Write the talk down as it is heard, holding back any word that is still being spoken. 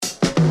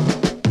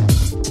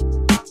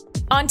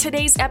On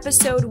today's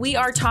episode, we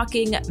are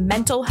talking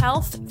mental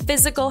health,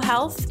 physical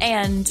health,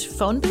 and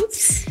phone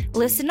booths.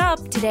 Listen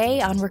up today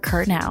on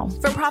Recur Now.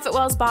 From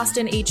ProfitWell's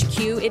Boston HQ,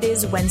 it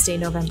is Wednesday,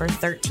 November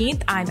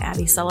 13th. I'm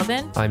Abby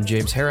Sullivan. I'm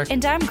James Herrick.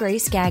 And I'm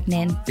Grace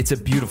Gagnon. It's a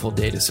beautiful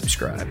day to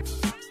subscribe.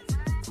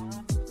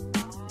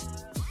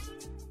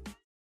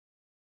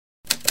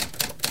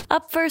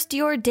 Up first,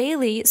 your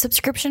daily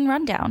subscription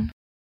rundown.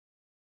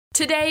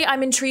 Today,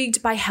 I'm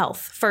intrigued by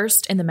health,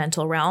 first in the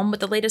mental realm,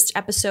 with the latest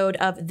episode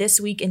of This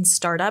Week in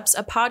Startups,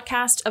 a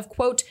podcast of,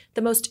 quote,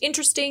 the most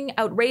interesting,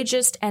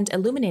 outrageous, and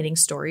illuminating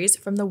stories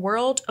from the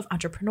world of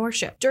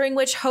entrepreneurship, during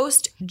which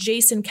host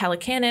Jason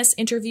Calacanis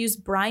interviews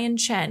Brian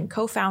Chen,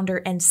 co-founder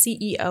and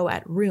CEO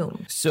at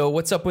Room. So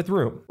what's up with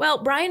Room?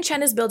 Well, Brian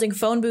Chen is building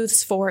phone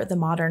booths for the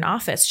modern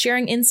office,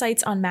 sharing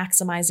insights on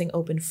maximizing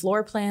open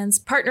floor plans,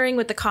 partnering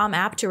with the Calm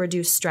app to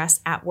reduce stress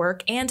at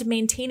work, and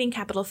maintaining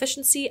capital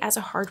efficiency as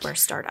a hardware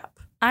startup.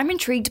 I'm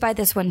intrigued by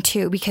this one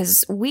too,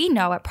 because we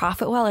know at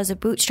ProfitWell as a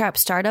bootstrap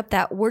startup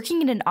that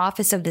working in an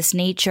office of this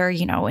nature,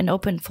 an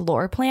open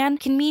floor plan,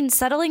 can mean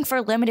settling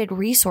for limited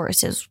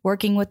resources,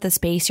 working with the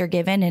space you're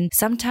given, and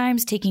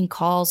sometimes taking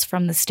calls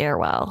from the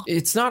stairwell.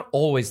 It's not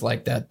always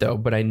like that though,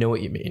 but I know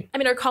what you mean.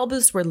 Our call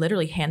booths were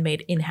literally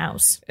handmade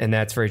in-house. And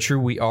that's very true.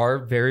 We are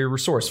very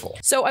resourceful.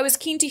 So I was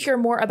keen to hear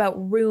more about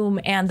Room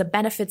and the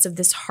benefits of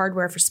this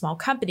hardware for small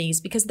companies,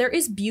 because there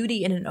is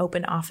beauty in an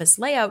open office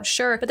layout,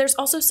 sure, but there's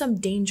also some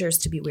dangers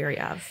to be wary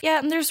of. Yeah,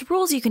 and there's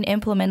rules you can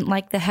implement,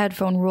 like the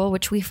headphone rule,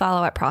 which we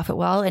follow at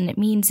ProfitWell, and it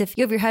means if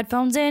you have your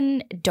headphones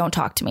in, don't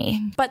talk to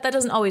me. But that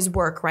doesn't always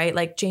work, right?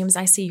 Like, James,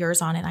 I see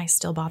yours on and I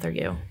still bother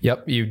you.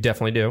 Yep, you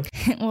definitely do.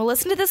 Well,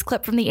 listen to this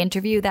clip from the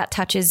interview that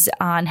touches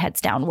on heads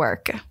down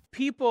work.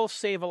 People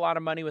save a lot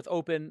of money with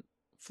open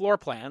floor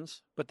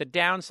plans, but the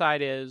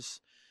downside is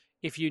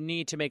if you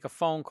need to make a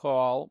phone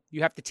call,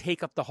 you have to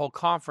take up the whole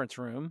conference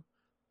room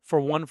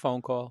for one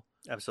phone call.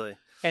 Absolutely.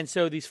 And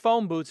so these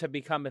phone booths have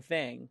become a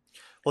thing.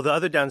 Well, the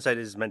other downside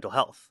is mental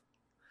health.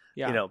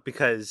 Yeah.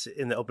 Because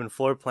in the open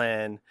floor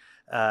plan,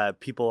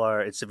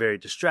 it's very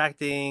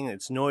distracting,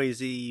 it's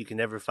noisy, you can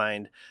never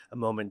find a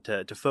moment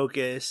to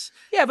focus.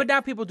 Yeah, but now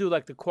people do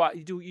like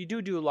you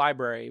do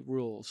library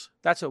rules.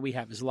 That's what we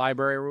have is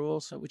library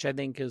rules, which I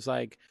think is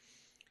like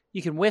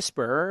you can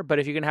whisper, but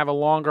if you can have a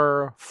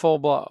longer,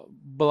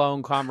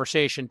 full-blown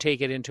conversation,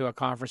 take it into a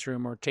conference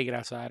room or take it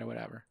outside or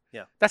whatever.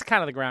 Yeah. That's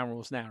kind of the ground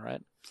rules now,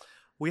 right?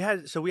 We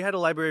had a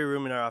library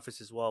room in our office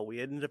as well.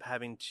 We ended up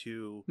having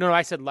to... No,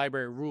 I said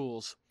library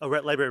rules. Oh,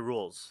 library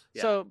rules.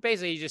 Yeah. So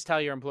basically you just tell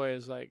your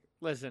employees, like,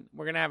 listen,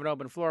 we're going to have an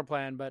open floor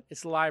plan, but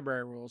it's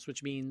library rules,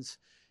 which means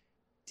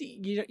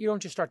you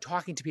don't just start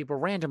talking to people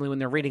randomly when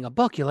they're reading a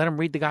book. You let them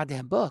read the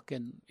goddamn book.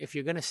 And if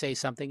you're going to say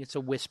something, it's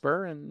a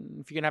whisper. And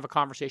if you're going to have a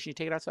conversation, you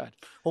take it outside.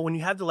 Well, when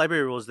you have the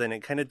library rules, then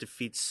it kind of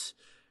defeats...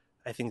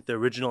 I think the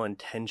original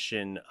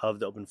intention of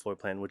the open floor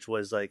plan, which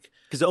was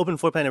because the open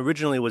floor plan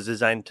originally was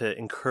designed to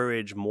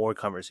encourage more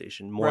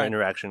conversation, more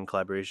interaction,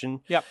 collaboration.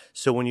 Yep.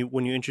 So when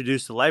you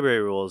introduce the library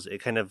rules,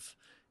 it kind of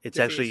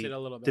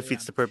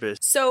defeats the purpose.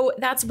 So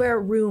that's where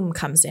Room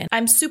comes in.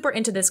 I'm super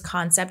into this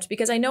concept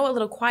because I know a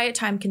little quiet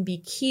time can be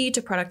key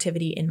to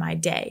productivity in my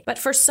day. But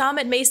for some,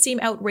 it may seem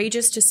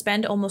outrageous to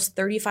spend almost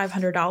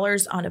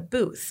 $3,500 on a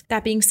booth.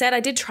 That being said, I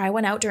did try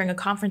one out during a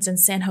conference in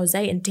San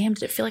Jose, and damn,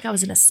 did it feel like I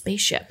was in a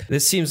spaceship.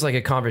 This seems like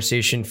a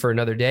conversation for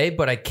another day,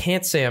 but I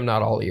can't say I'm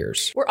not all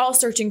ears. We're all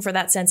searching for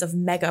that sense of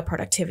mega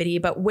productivity,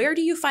 but where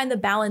do you find the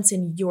balance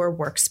in your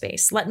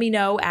workspace? Let me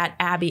know at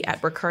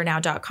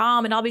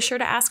abby@recurnow.com, and I'll be sure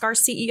to ask our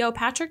CEO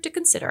Patrick to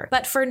consider.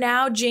 But for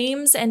now,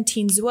 James and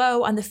Tien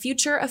Tzuo on the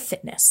future of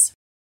fitness.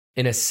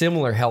 In a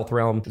similar health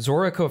realm,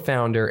 Zora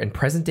co-founder and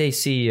present-day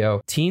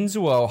CEO Tien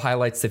Tzuo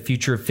highlights the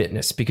future of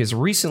fitness because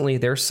recently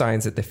there are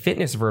signs that the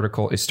fitness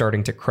vertical is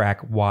starting to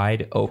crack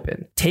wide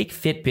open. Take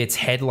Fitbit's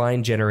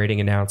headline-generating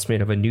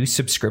announcement of a new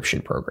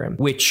subscription program,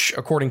 which,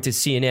 according to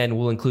CNN,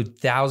 will include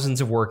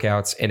thousands of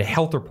workouts and a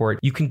health report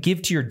you can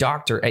give to your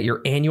doctor at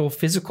your annual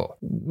physical.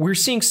 We're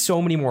seeing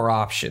so many more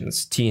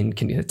options, Tien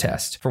can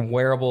attest, from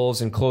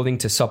wearables and clothing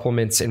to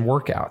supplements and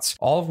workouts,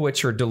 all of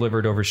which are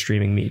delivered over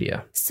streaming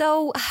media.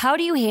 So how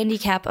do you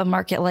handicap a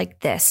market like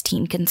this,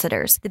 Tien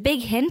considers? The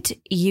big hint,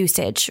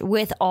 usage.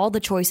 With all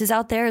the choices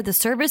out there, the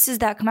services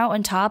that come out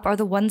on top are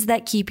the ones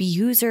that keep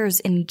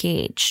users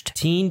engaged.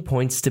 Tien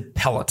points to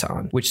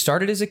Peloton, which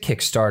started as a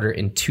Kickstarter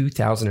in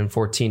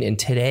 2014 and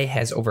today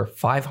has over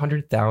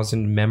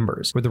 500,000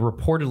 members with a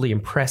reportedly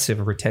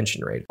impressive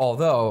retention rate,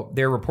 although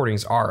their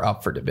reportings are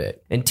up for debate.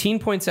 And Tien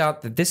points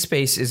out that this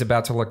space is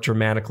about to look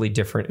dramatically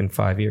different in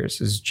 5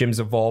 years as gyms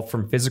evolve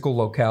from physical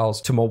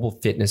locales to mobile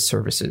fitness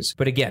services.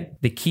 But again,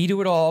 the key to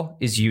it all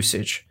is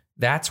usage.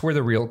 That's where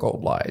the real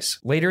gold lies.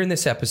 Later in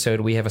this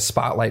episode, we have a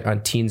spotlight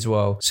on Tien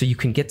Tzuo so you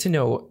can get to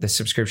know the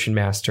subscription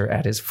master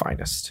at his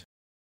finest.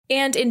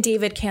 And in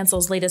David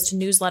Cancel's latest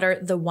newsletter,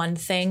 The One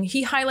Thing,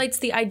 he highlights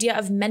the idea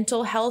of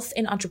mental health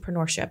in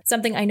entrepreneurship,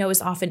 something I know is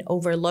often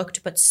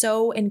overlooked, but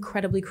so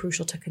incredibly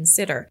crucial to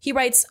consider. He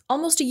writes,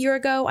 almost a year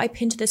ago, I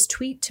pinned this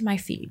tweet to my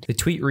feed. The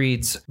tweet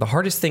reads, "The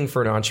hardest thing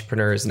for an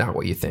entrepreneur is not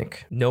what you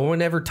think. No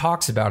one ever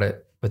talks about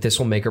it, but this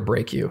will make or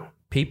break you.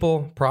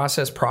 People,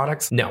 process,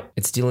 products? No,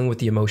 it's dealing with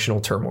the emotional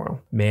turmoil.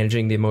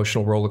 Managing the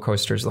emotional roller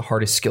coaster is the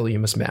hardest skill you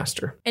must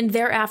master. And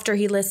thereafter,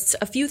 he lists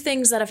a few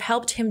things that have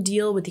helped him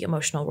deal with the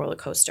emotional roller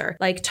coaster,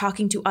 like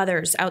talking to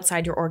others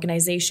outside your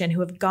organization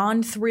who have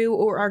gone through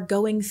or are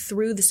going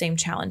through the same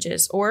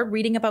challenges, or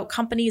reading about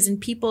companies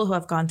and people who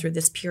have gone through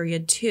this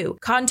period too.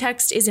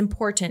 Context is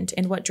important,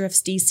 and what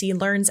Drifts DC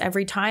learns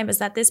every time is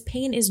that this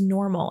pain is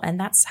normal, and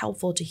that's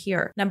helpful to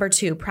hear. Number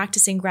 2,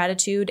 practicing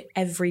gratitude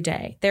every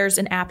day. There's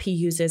an app he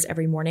uses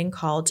every morning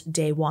called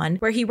Day One,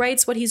 where he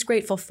writes what he's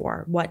grateful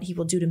for, what he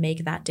will do to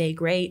make that day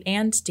great,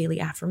 and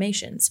daily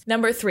affirmations.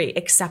 Number 3,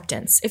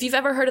 acceptance. If you've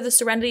ever heard of the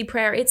Serenity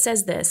Prayer, it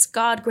says this: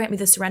 God, grant me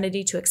the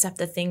serenity to accept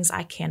the things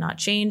I cannot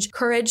change,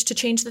 courage to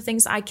change the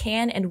things I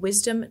can, and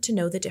wisdom to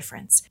know the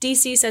difference.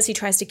 DC says he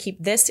tries to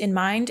keep this in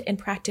mind and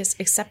practice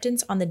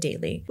acceptance on the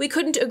daily. We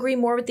couldn't agree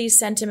more with these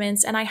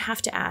sentiments, and I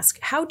have to ask,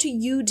 how do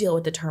you deal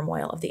with the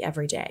turmoil of the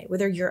everyday,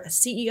 whether you're a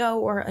CEO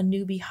or a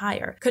newbie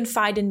hire?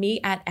 Confide in me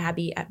at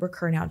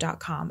abby@recurnow.com.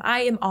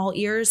 I am all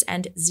ears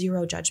and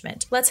zero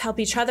judgment. Let's help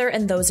each other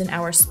and those in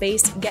our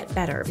space get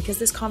better, because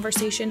this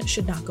conversation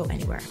should not go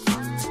anywhere.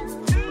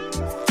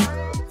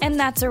 And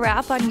that's a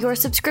wrap on your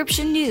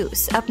subscription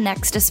news. Up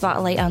next, a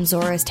spotlight on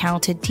Zuora's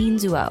talented Teen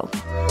Zuo.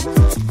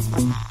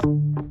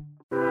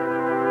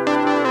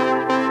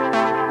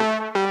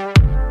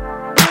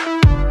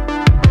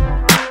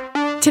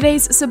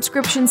 Today's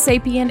subscription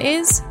sapien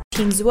is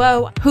Teen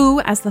Zuo, who,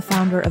 as the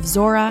founder of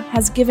Zuora,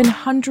 has given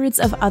hundreds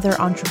of other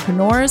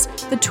entrepreneurs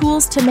the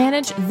tools to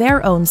manage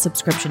their own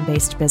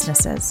subscription-based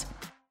businesses.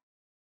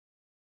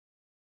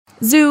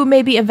 Zhu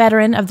may be a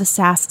veteran of the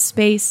SaaS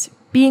space,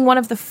 being one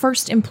of the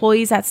first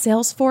employees at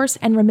Salesforce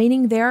and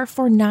remaining there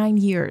for 9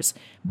 years,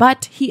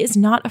 but he is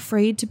not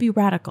afraid to be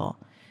radical.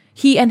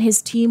 He and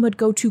his team would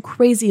go to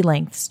crazy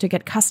lengths to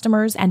get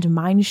customers and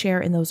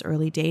mindshare in those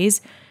early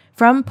days,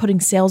 from putting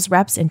sales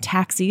reps in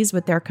taxis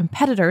with their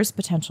competitors'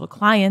 potential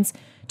clients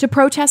to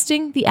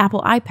protesting the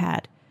Apple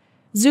iPad.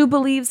 Zhu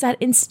believes that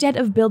instead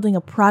of building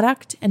a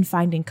product and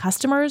finding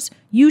customers,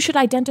 you should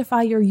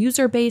identify your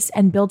user base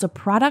and build a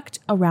product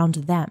around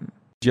them.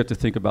 You have to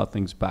think about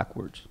things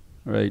backwards,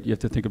 right? You have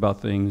to think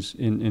about things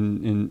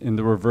in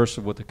the reverse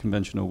of what the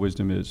conventional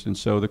wisdom is. And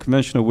so the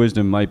conventional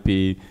wisdom might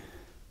be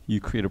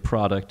you create a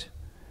product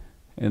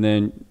and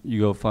then you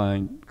go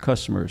find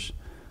customers.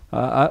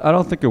 I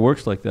don't think it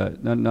works like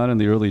that, not in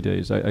the early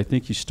days. I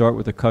think you start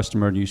with a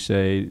customer and you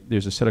say,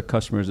 there's a set of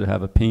customers that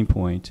have a pain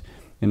point,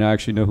 and I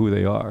actually know who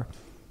they are.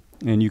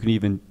 And you can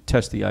even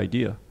test the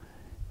idea.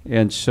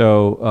 And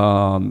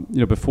so,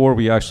 before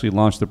we actually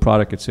launched the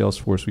product at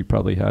Salesforce, we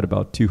probably had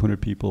about 200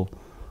 people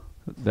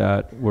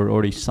that were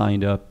already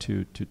signed up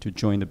to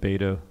join the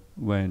beta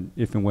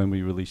if and when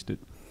we released it.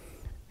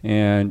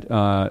 And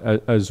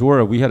at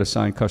Zuora, we had a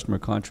signed customer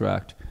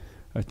contract.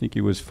 I think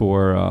it was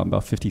for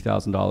about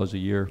 $50,000 a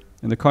year.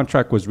 And the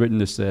contract was written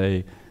to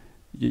say,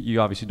 you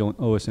obviously don't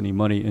owe us any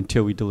money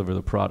until we deliver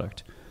the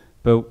product.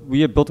 But we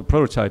had built a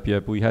prototype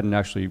yet, but we hadn't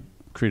actually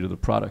created the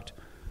product.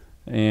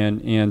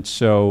 And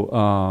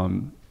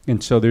so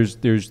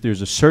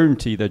there's a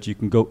certainty that you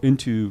can go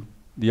into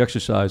the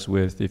exercise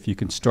with if you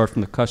can start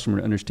from the customer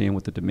and understand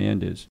what the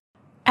demand is.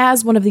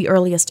 As one of the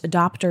earliest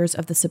adopters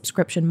of the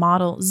subscription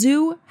model,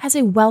 Zhu has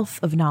a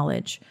wealth of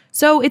knowledge,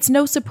 so it's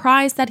no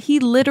surprise that he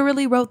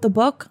literally wrote the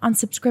book on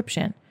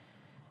subscription.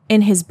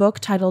 In his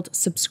book titled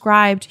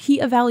Subscribed, he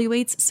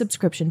evaluates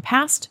subscription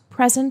past,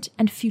 present,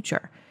 and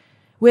future.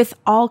 With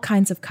all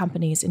kinds of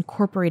companies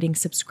incorporating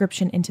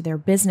subscription into their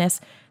business,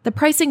 the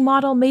pricing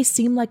model may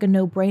seem like a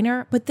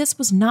no-brainer, but this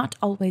was not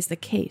always the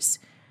case.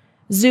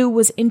 Zhu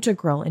was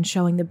integral in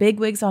showing the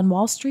bigwigs on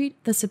Wall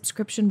Street the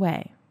subscription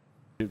way.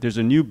 There's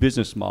a new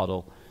business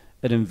model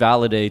that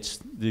invalidates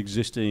the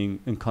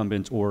existing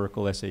incumbent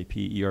Oracle, SAP,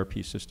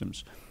 ERP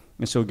systems.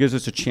 And so it gives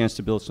us a chance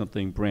to build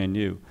something brand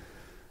new.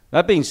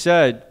 That being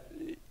said,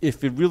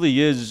 if it really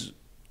is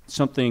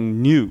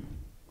something new,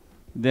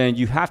 then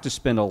you have to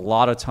spend a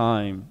lot of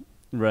time,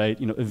 right,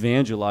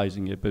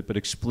 evangelizing it, but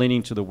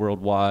explaining to the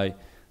world why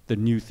the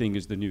new thing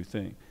is the new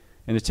thing.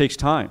 And it takes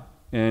time.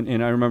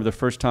 And I remember the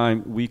first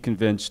time we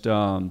convinced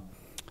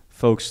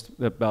folks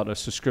about a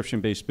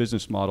subscription-based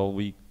business model,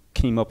 we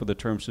came up with the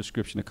term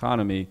subscription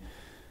economy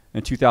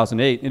in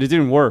 2008, and it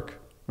didn't work,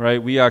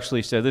 right? We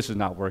actually said, this is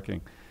not working.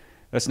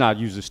 Let's not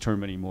use this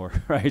term anymore,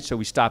 right? So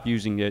we stopped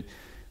using it.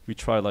 We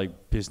tried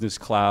like business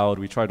cloud.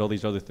 We tried all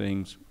these other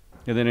things.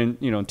 And then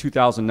in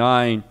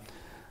 2009,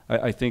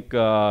 I think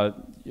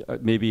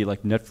maybe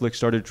like Netflix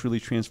started truly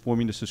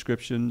transforming the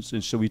subscriptions.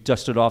 And so we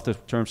dusted off the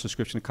term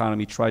subscription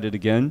economy, tried it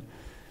again.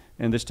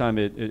 And this time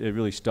it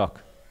really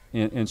stuck.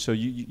 And so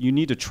you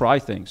need to try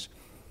things.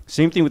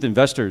 Same thing with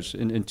investors.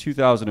 In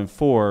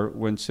 2004,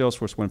 when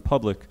Salesforce went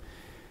public,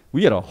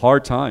 we had a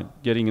hard time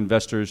getting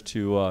investors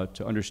to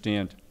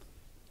understand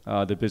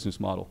the business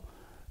model.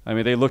 I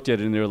mean, they looked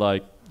at it and they're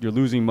like, you're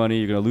losing money,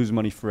 you're going to lose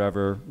money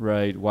forever,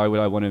 right? Why would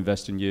I want to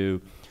invest in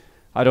you?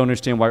 I don't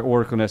understand why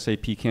Oracle and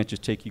SAP can't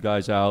just take you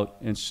guys out.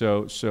 And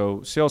so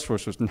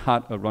Salesforce was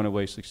not a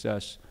runaway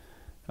success.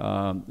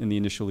 in the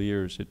initial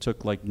years. It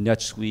took like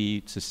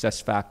NetSuite,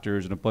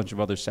 SuccessFactors, and a bunch of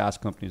other SaaS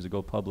companies to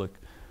go public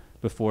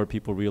before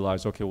people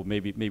realized, okay, well,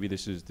 maybe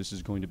this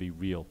is going to be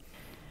real.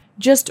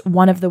 Just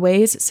one of the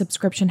ways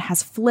subscription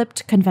has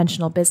flipped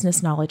conventional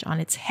business knowledge on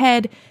its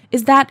head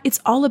is that it's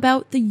all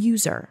about the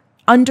user.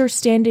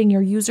 Understanding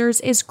your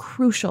users is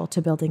crucial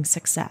to building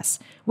success,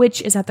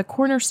 which is at the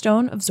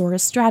cornerstone of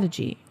Zuora's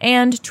strategy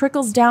and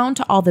trickles down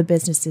to all the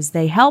businesses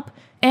they help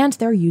and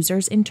their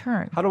users in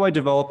turn. How do I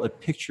develop a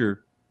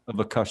picture of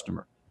a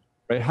customer,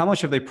 right? How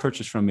much have they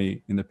purchased from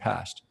me in the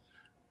past?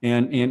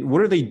 And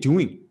what are they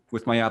doing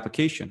with my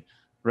application,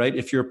 right?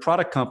 If you're a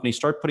product company,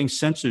 start putting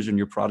sensors in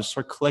your product,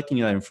 start collecting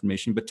that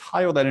information, but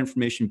tie all that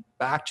information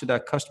back to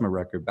that customer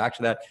record, back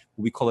to that,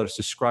 what we call it a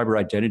subscriber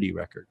identity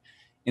record.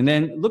 And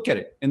then look at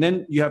it. And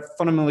then you have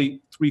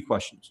fundamentally 3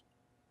 questions.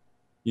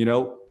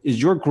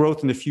 Is your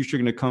growth in the future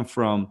going to come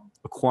from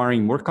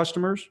acquiring more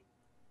customers,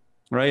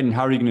 right? And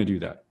how are you going to do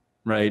that,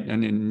 right?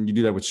 And you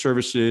do that with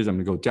services. I'm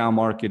going to go down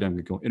market. I'm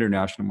going to go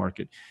international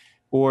market.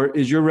 Or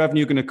is your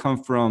revenue going to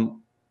come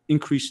from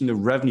increasing the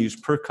revenues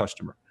per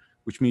customer,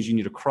 which means you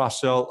need to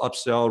cross-sell,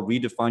 upsell,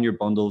 redefine your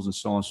bundles, and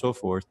so on and so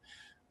forth?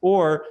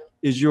 Or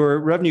is your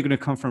revenue going to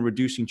come from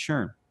reducing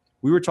churn?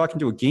 We were talking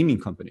to a gaming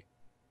company,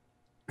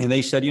 and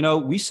they said,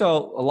 we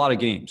sell a lot of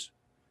games.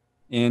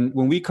 And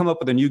when we come up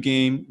with a new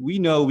game, we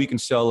know we can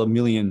sell 1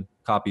 million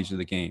copies of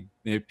the game.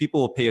 And people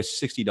will pay us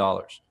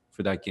 $60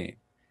 for that game.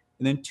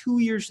 And then 2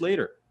 years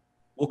later,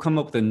 we'll come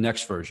up with the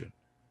next version,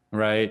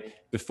 right?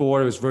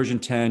 Before it was version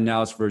 10,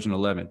 now it's version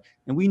 11.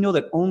 And we know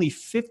that only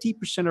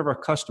 50% of our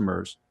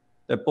customers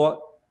that bought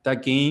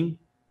that game,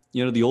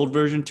 the old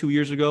version 2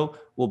 years ago,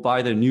 will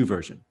buy the new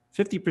version,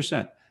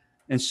 50%.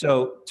 And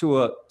so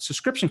to a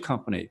subscription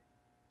company,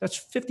 that's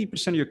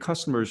 50% of your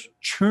customers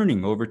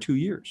churning over 2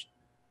 years.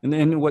 And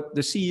then what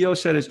the CEO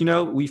said is,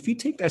 if you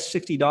take that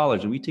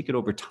 $60 and we take it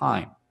over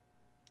time,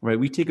 right?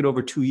 We take it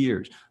over 2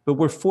 years, but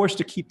we're forced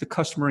to keep the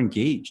customer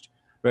engaged,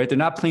 right? They're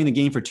not playing the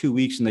game for 2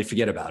 weeks and they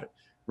forget about it,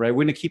 right?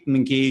 We're going to keep them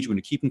engaged. We're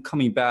going to keep them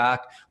coming back.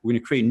 We're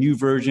going to create new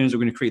versions.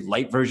 We're going to create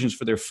light versions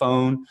for their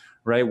phone,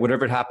 right?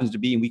 Whatever it happens to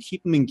be. And we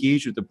keep them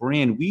engaged with the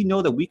brand. We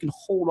know that we can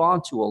hold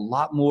on to a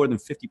lot more than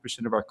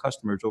 50% of our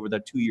customers over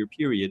that 2-year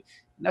period.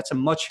 And that's a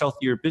much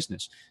healthier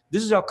business.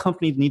 This is how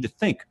companies need to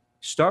think.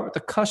 Start with the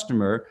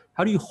customer.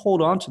 How do you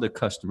hold on to the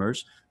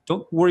customers?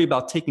 Don't worry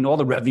about taking all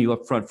the revenue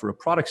up front for a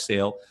product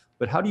sale,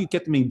 but how do you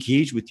get them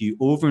engaged with you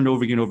over and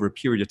over again over a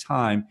period of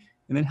time?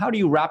 And then how do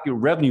you wrap your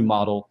revenue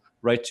model,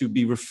 right, to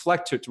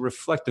reflect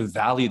the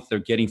value that they're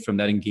getting from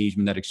that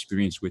engagement, that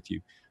experience with you,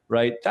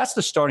 right? That's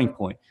the starting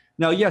point.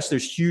 Now, yes,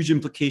 there's huge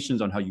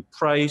implications on how you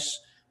price,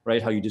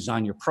 right? How you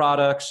design your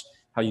products,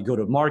 how you go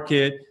to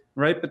market,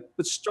 right?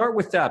 But start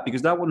with that,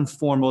 because that will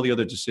inform all the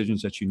other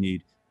decisions that you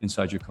need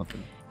inside your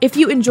company. If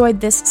you enjoyed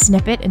this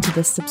snippet into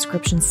this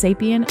subscription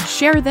sapien,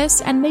 share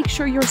this and make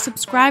sure you're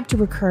subscribed to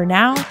Recur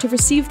Now to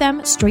receive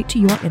them straight to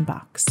your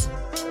inbox.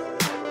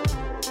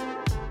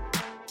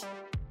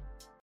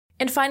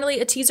 And finally,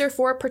 a teaser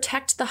for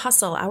Protect the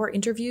Hustle, our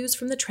interviews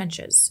from the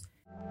trenches.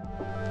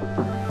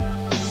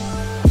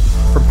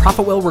 From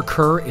ProfitWell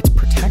Recur, it's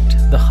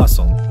Protect the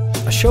Hustle,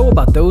 a show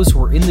about those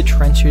who are in the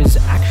trenches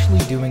actually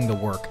doing the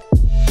work.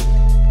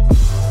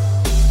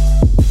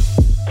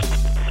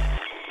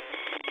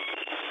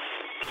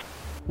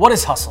 What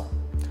is hustle?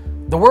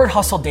 The word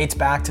hustle dates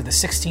back to the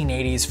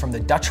 1680s from the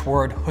Dutch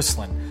word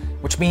husselen,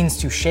 which means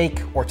to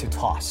shake or to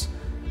toss.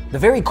 The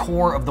very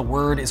core of the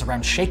word is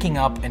around shaking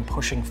up and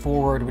pushing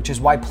forward, which is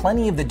why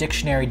plenty of the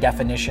dictionary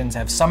definitions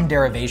have some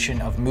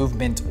derivation of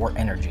movement or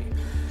energy.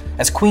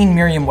 As Queen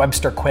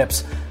Merriam-Webster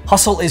quips,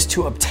 hustle is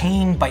to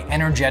obtain by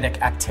energetic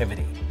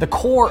activity. The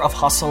core of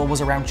hustle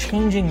was around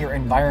changing your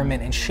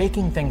environment and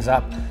shaking things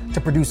up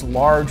to produce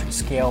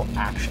large-scale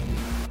action.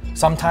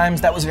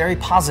 Sometimes that was very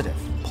positive,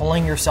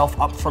 pulling yourself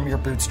up from your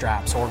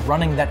bootstraps or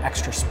running that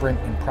extra sprint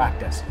in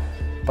practice.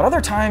 But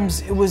other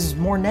times it was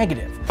more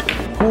negative,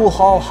 pool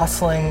hall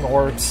hustling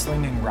or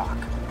slinging rock.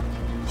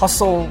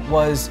 Hustle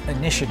was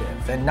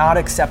initiative and not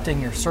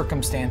accepting your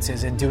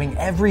circumstances and doing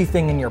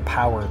everything in your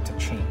power to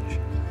change.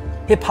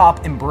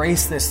 Hip-hop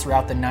embraced this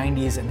throughout the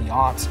 90s and the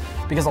aughts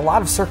because a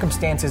lot of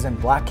circumstances in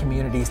Black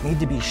communities need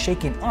to be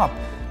shaken up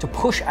to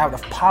push out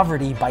of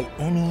poverty by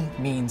any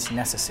means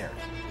necessary.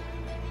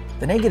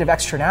 The negative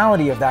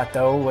externality of that,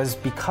 though, was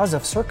because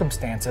of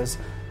circumstances.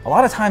 A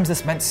lot of times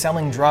this meant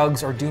selling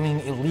drugs or doing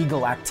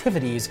illegal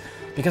activities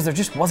because there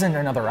just wasn't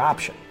another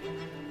option.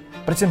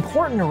 But it's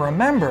important to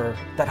remember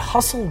that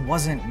hustle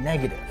wasn't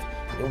negative.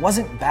 It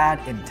wasn't bad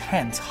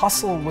intent.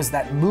 Hustle was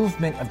that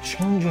movement of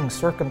changing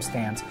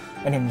circumstance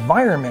and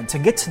environment to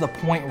get to the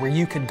point where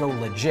you could go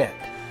legit.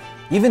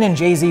 Even in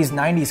Jay-Z's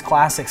 90s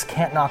classics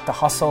Can't Knock the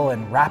Hustle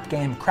and Rap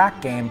Game,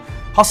 Crack Game,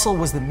 hustle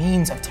was the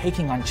means of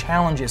taking on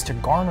challenges to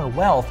garner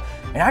wealth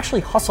and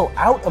actually hustle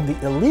out of the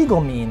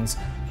illegal means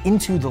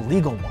into the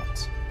legal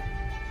ones.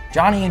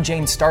 Johnny and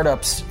Jane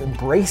startups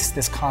embraced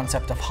this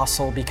concept of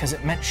hustle because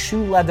it meant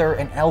shoe leather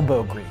and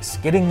elbow grease,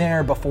 getting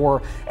there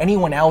before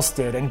anyone else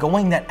did and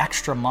going that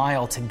extra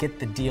mile to get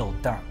the deal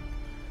done.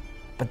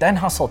 But then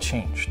hustle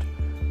changed.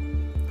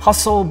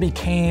 Hustle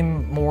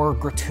became more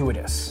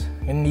gratuitous.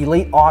 In the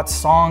late aughts,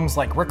 songs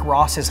like Rick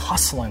Ross's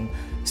Hustlin'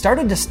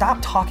 started to stop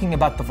talking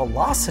about the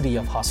velocity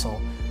of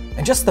hustle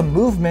and just the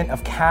movement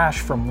of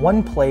cash from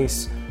one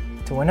place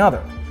to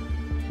another.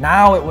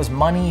 Now it was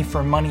money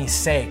for money's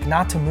sake,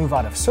 not to move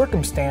out of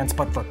circumstance,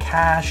 but for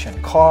cash and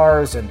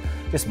cars and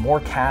just more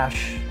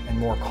cash and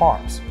more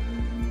cars.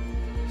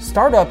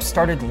 Startups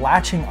started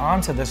latching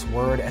onto this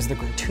word as the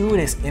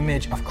gratuitous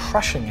image of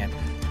crushing it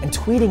and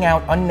tweeting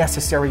out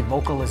unnecessary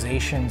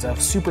vocalizations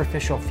of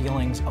superficial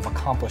feelings of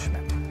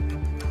accomplishment.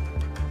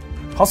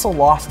 Hustle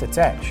lost its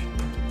edge.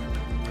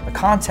 The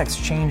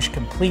context changed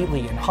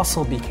completely and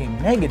hustle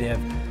became negative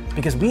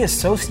because we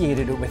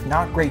associated it with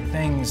not great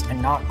things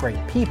and not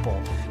great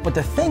people. But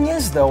the thing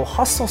is though,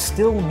 hustle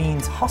still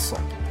means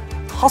hustle.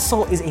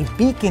 Hustle is a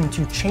beacon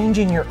to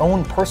changing your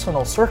own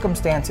personal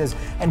circumstances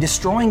and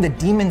destroying the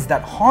demons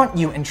that haunt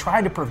you and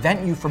try to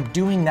prevent you from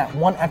doing that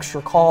one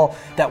extra call,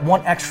 that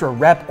one extra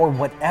rep, or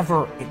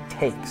whatever it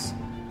takes.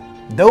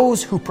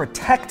 Those who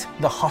protect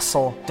the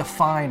hustle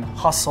define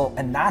hustle,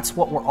 and that's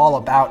what we're all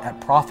about at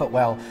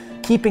ProfitWell,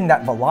 keeping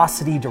that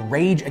velocity to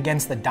rage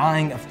against the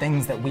dying of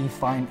things that we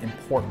find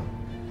important.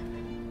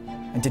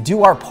 And to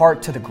do our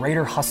part to the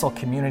greater hustle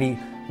community,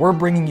 we're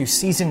bringing you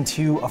season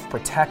 2 of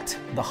Protect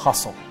the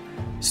Hustle.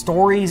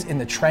 Stories in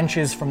the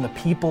trenches from the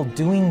people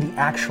doing the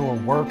actual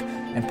work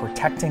and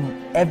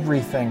protecting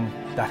everything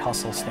that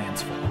hustle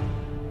stands for.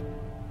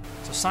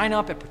 So sign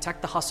up at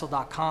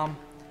protectthehustle.com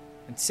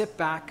and sit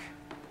back,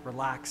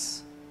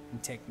 relax,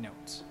 and take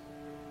notes.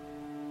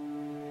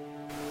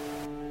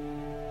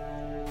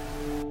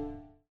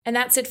 And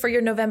that's it for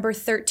your November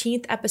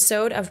 13th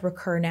episode of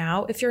Recur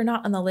Now. If you're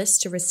not on the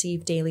list to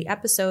receive daily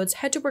episodes,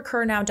 head to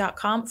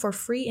recurnow.com for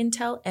free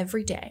intel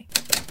every day.